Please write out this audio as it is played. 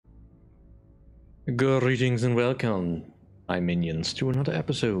Greetings and welcome, my minions, to another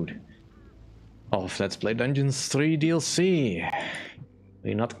episode of Let's Play Dungeons 3 DLC.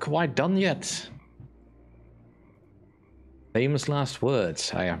 We're not quite done yet. Famous last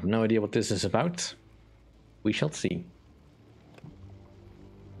words. I have no idea what this is about. We shall see.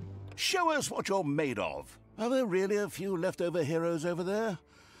 Show us what you're made of. Are there really a few leftover heroes over there?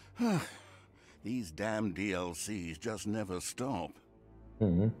 These damn DLCs just never stop.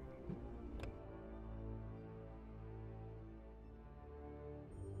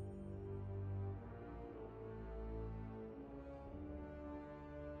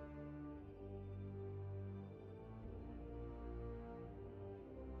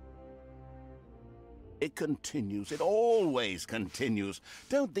 It continues. It always continues.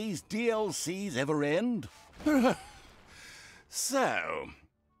 Don't these DLCs ever end? So,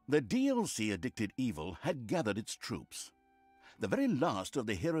 the DLC-addicted evil had gathered its troops. The very last of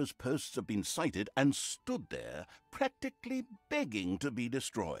the heroes' posts have been sighted and stood there, practically begging to be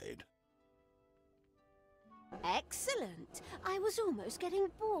destroyed. Excellent. I was almost getting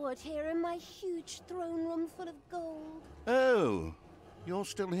bored here in my huge throne room full of gold. Oh, you're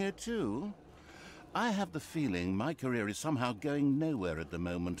still here too? I have the feeling my career is somehow going nowhere at the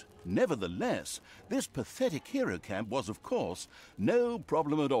moment. Nevertheless, this pathetic hero camp was, of course, no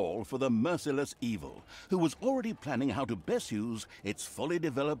problem at all for the merciless evil, who was already planning how to best use its fully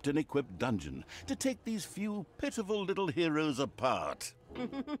developed and equipped dungeon to take these few pitiful little heroes apart.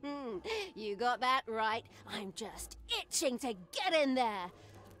 You got that right. I'm just itching to get in there.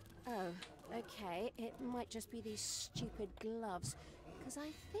 Oh, okay. It might just be these stupid gloves. Because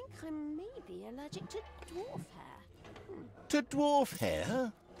I think I may be allergic to dwarf hair. To dwarf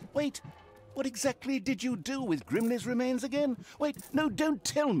hair? Wait, what exactly did you do with Grimly's remains again? Wait, no, don't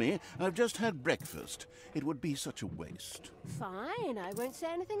tell me. I've just had breakfast. It would be such a waste. Fine, I won't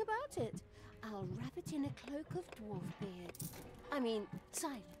say anything about it. I'll wrap it in a cloak of dwarf beard. I mean,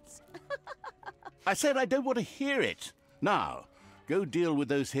 silence. I said I don't want to hear it. Now, go deal with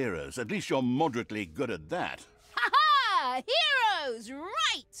those heroes. At least you're moderately good at that. Ha-ha! Heroes,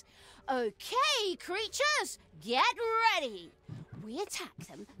 right! Okay, creatures, get ready. We attack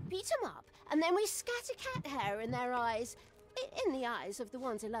them, beat them up, and then we scatter cat hair in their eyes. In the eyes of the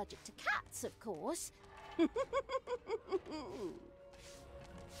ones allergic to cats, of course.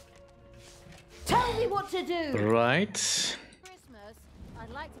 Tell me what to do. Right. Christmas, I'd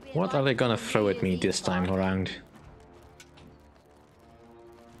like to be What are they gonna throw at me this time around?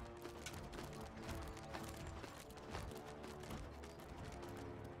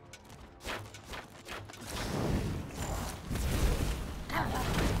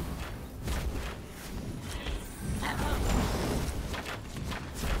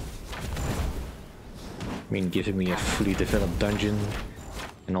 I mean, giving me a fully developed dungeon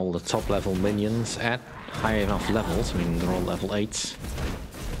and all the top level minions at high enough levels. I mean, they're all level 8s.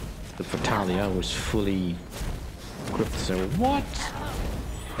 But for Talia was fully equipped, so what?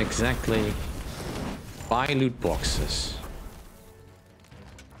 Exactly. Buy loot boxes.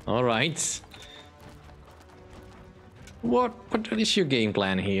 Alright. What is your game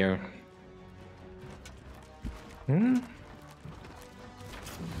plan here?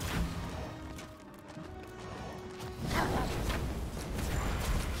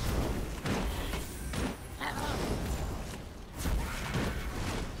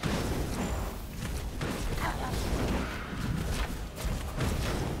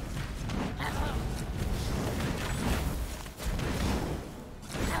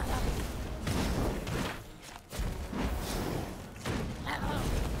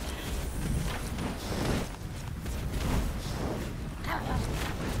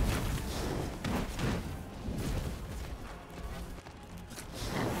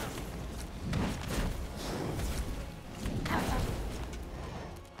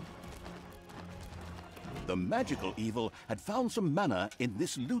 The magical evil had found some mana in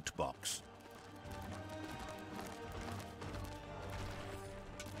this loot box.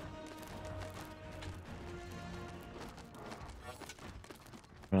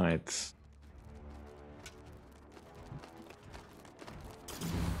 Right.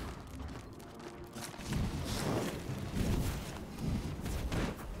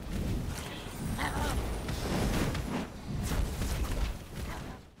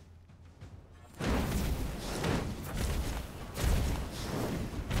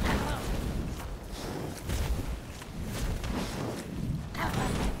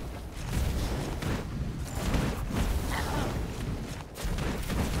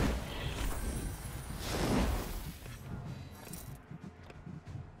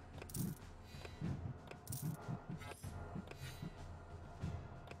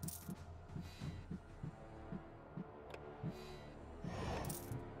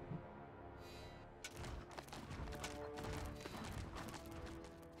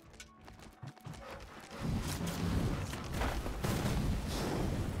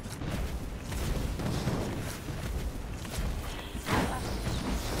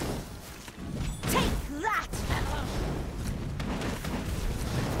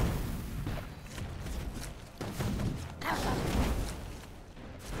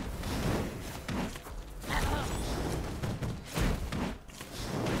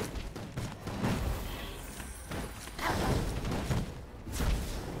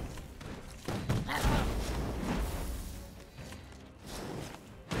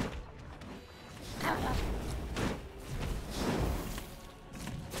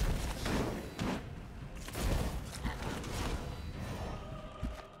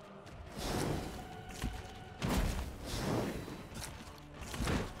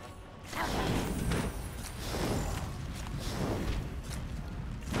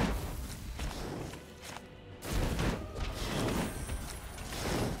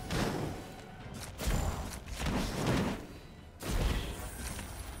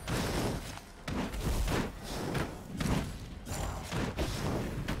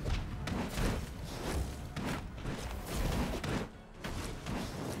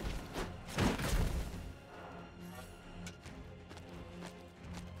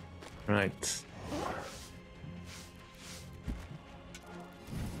 Right.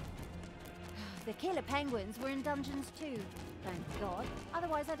 The killer penguins were in dungeons too, thank God.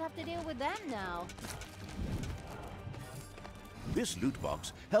 Otherwise I'd have to deal with them now. This loot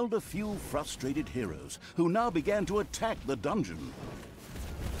box held a few frustrated heroes who now began to attack the dungeon.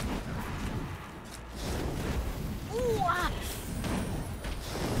 Ooh, ah.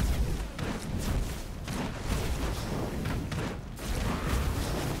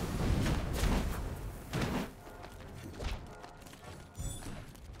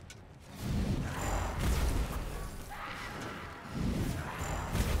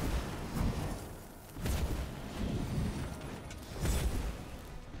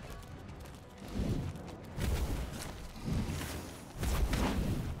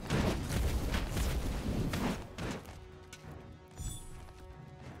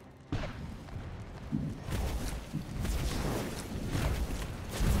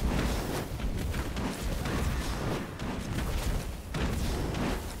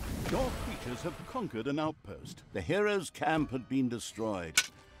 Your creatures have conquered an outpost. The hero's camp had been destroyed.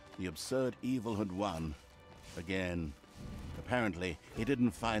 The absurd evil had won. Again. Apparently, he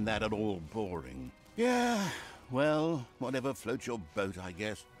didn't find that at all boring. Yeah, well, whatever floats your boat, I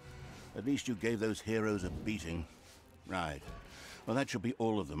guess. At least you gave those heroes a beating. Right. Well, that should be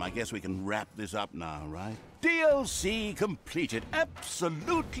all of them. I guess we can wrap this up now, right? DLC completed.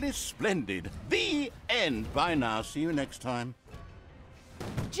 Absolutely splendid. The end. Bye now. See you next time.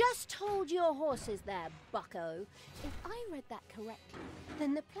 Just hold your horses there, bucko. If I read that correctly,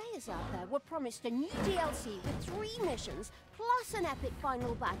 then the players out there were promised a new DLC with 3 missions, plus an epic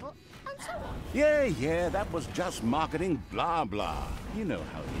final battle, and so on. Yeah, that was just marketing blah blah. You know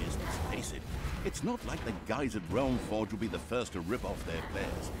how it is, let's face it. It's not like the guys at Realm Forge will be the first to rip off their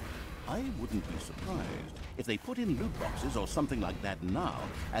players. I wouldn't be surprised if they put in loot boxes or something like that now,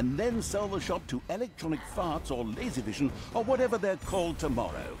 and then sell the shop to Electronic Farts or Lazy Vision or whatever they're called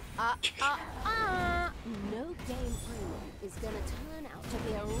tomorrow. No game premium is gonna turn out to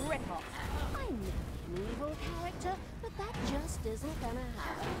be a rip-off. I'm an evil character, but that just isn't gonna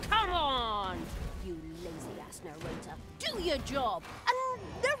happen. Come on! You lazy-ass narrator, do your job and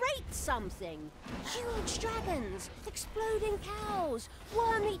narrate something. Huge dragons, exploding cows,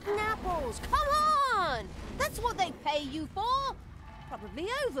 worm-eaten apples. Come on! That's what they pay you for. Probably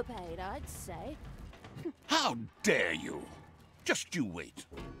overpaid, I'd say. How dare you? Just you wait.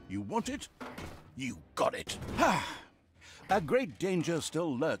 You want it? You got it. A great danger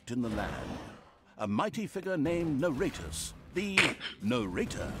still lurked in the land. A mighty figure named Narratus, the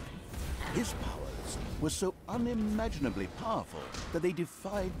Narrator. His powers were so unimaginably powerful that they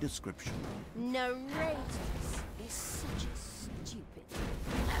defied description. Narrators is such a stupid.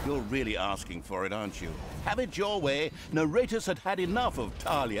 You're really asking for it, aren't you? Have it your way. Narratus had had enough of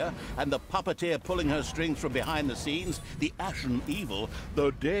Talia and the puppeteer pulling her strings from behind the scenes. The ashen evil,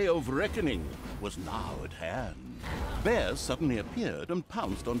 the day of reckoning, was now at hand. Bears suddenly appeared and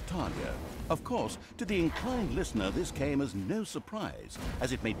pounced on Talia. Of course, to the inclined listener, this came as no surprise,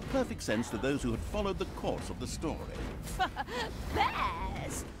 as it made perfect sense to those who had followed the course of the story.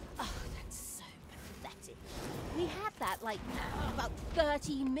 Bears? Oh, that's so pathetic. We had that, like, about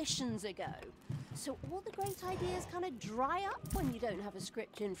 30 missions ago. So all the great ideas kind of dry up when you don't have a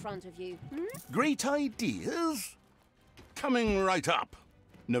script in front of you, hmm? Great ideas? Coming right up.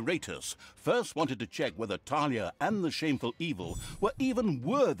 Narratus first wanted to check whether Talia and the shameful evil were even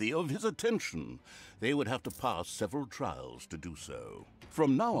worthy of his attention. They would have to pass several trials to do so.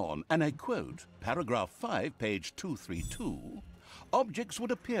 From now on, and I quote, paragraph 5, page 232, objects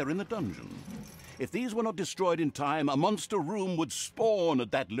would appear in the dungeon. If these were not destroyed in time, a monster room would spawn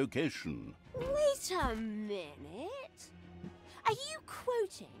at that location. Wait a minute. Are you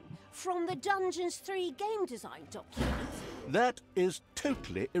quoting from the Dungeons 3 game design document? That is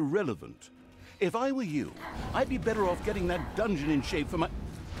totally irrelevant. If I were you, I'd be better off getting that dungeon in shape for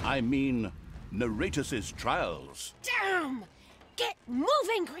Narratus's trials. Damn! Get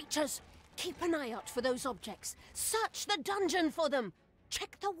moving, creatures! Keep an eye out for those objects. Search the dungeon for them.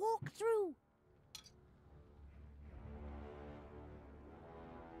 Check the walkthrough.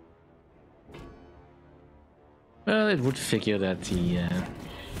 Well, it would figure that the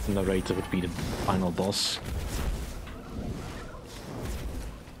narrator would be the final boss.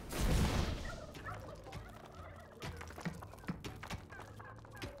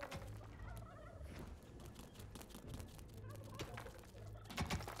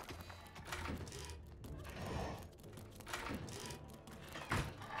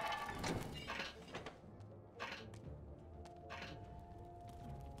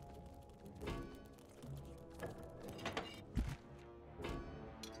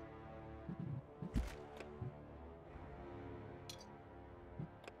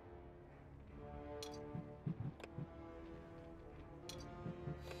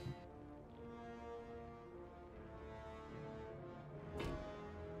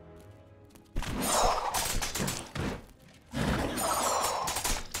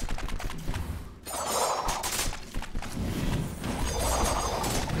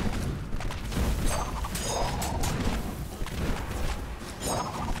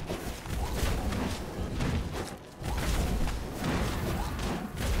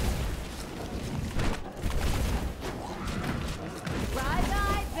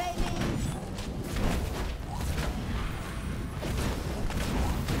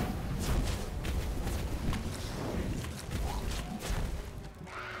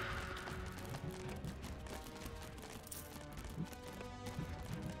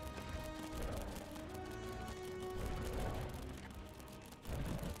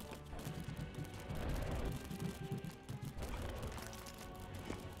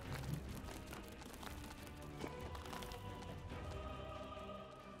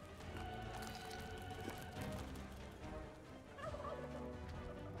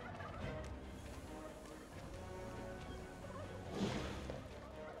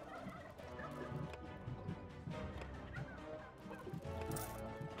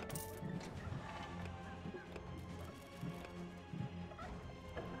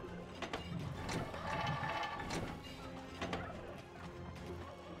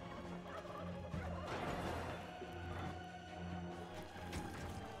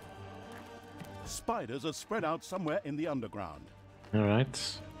 Spiders are spread out somewhere in the underground. All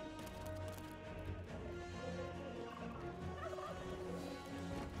right.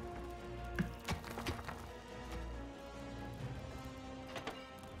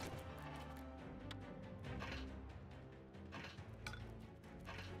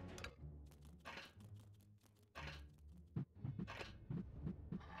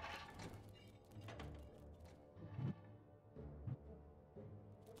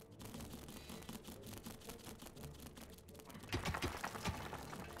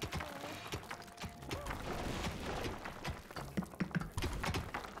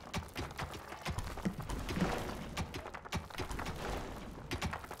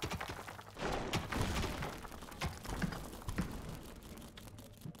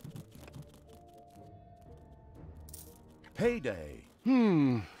 Payday.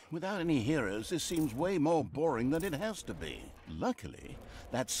 Without any heroes, this seems way more boring than it has to be. Luckily,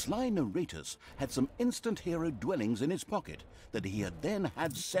 that sly narratus had some instant hero dwellings in his pocket that he had then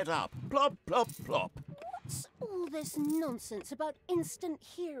had set up. Plop, plop, plop. What's all this nonsense about instant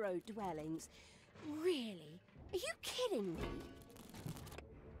hero dwellings? Really? Are you kidding me?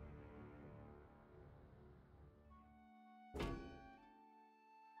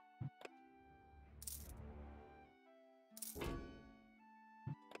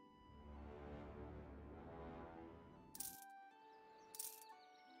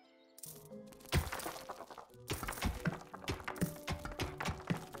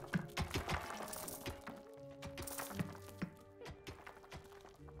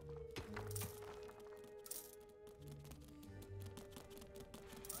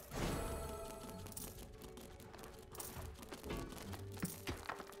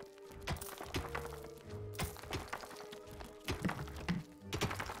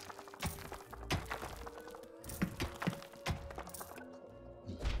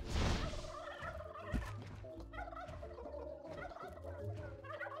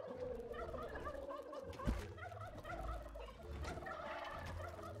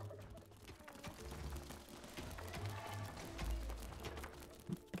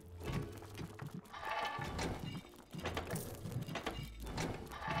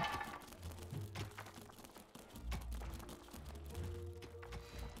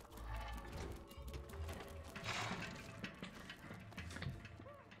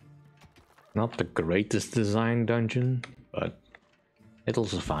 Not the greatest design dungeon, but it'll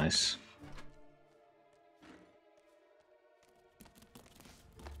suffice.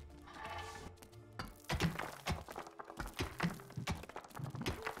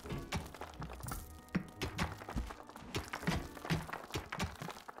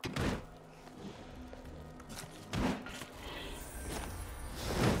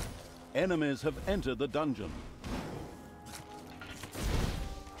 Enemies have entered the dungeon.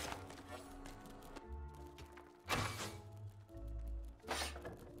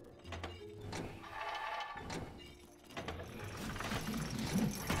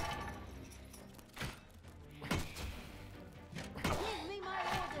 Give me my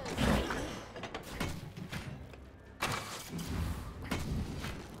orders.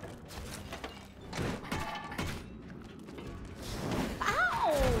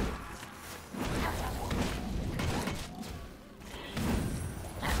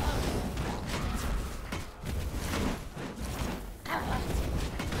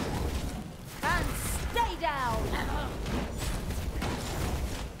 And stay down!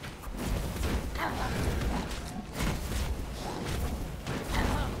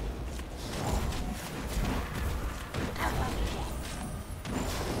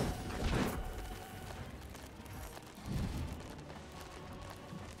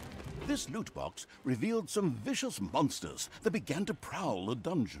 This loot box revealed some vicious monsters that began to prowl the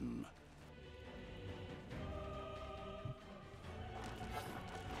dungeon.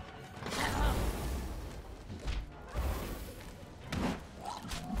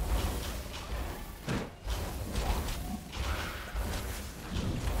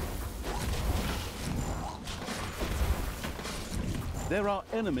 There are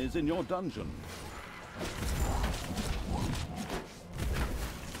enemies in your dungeon.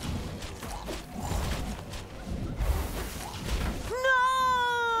 No!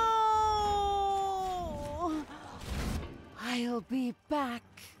 I'll be back.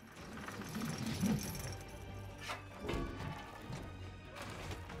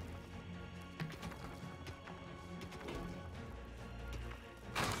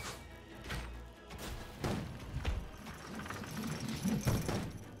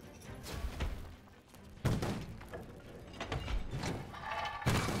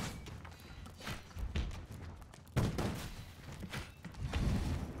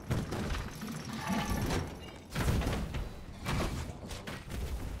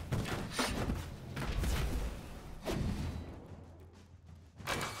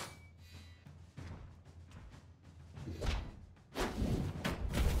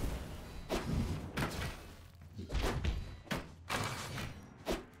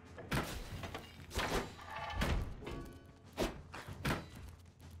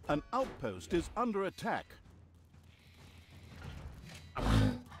 An outpost is under attack.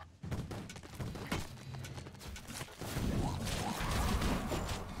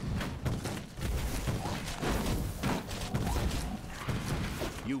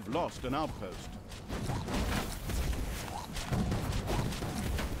 You've lost an outpost.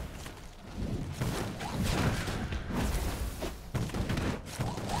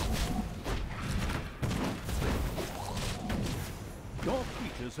 Your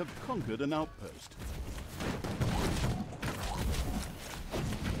creatures have conquered an outpost.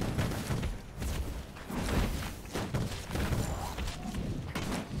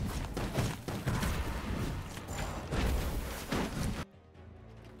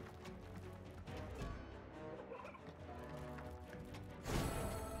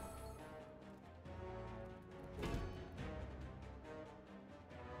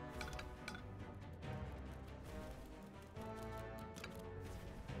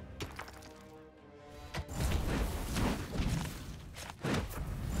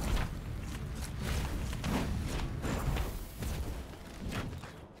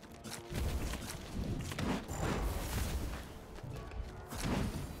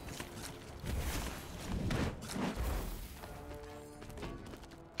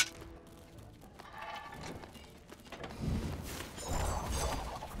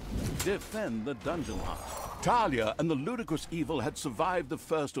 Defend the dungeon hut. Talia and the ludicrous evil had survived the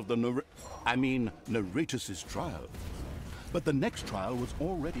first of the Narratus' trial. But the next trial was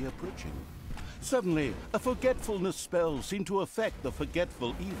already approaching. Suddenly, a forgetfulness spell seemed to affect the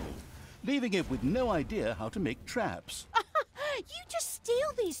forgetful evil, leaving it with no idea how to make traps. You just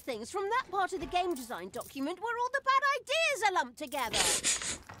steal these things from that part of the game design document where all the bad ideas are lumped together.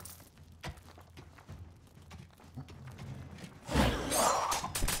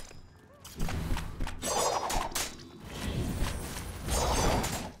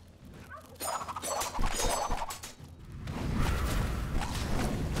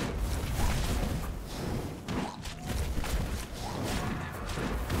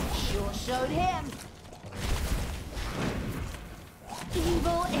 Sure showed him.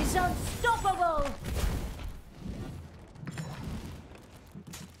 Evil is unstoppable!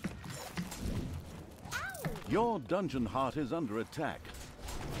 Your dungeon heart is under attack.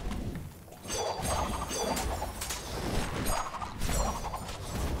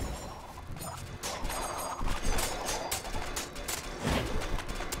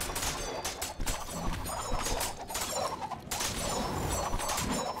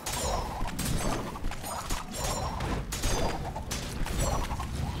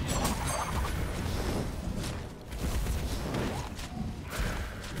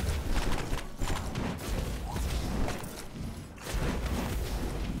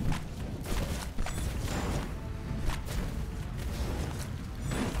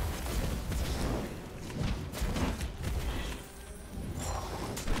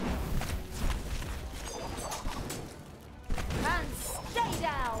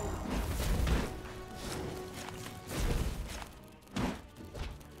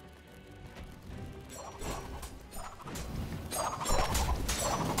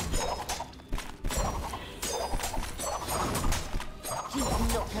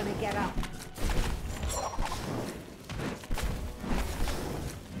 gonna get up.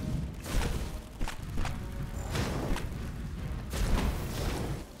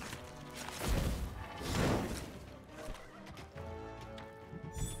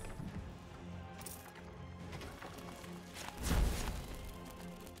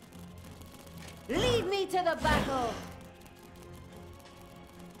 Lead me to the battle!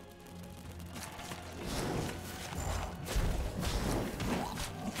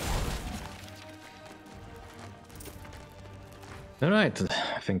 Alright,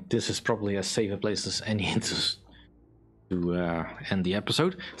 I think this is probably as safe a place as any to end the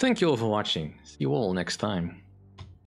episode. Thank you all for watching. See you all next time.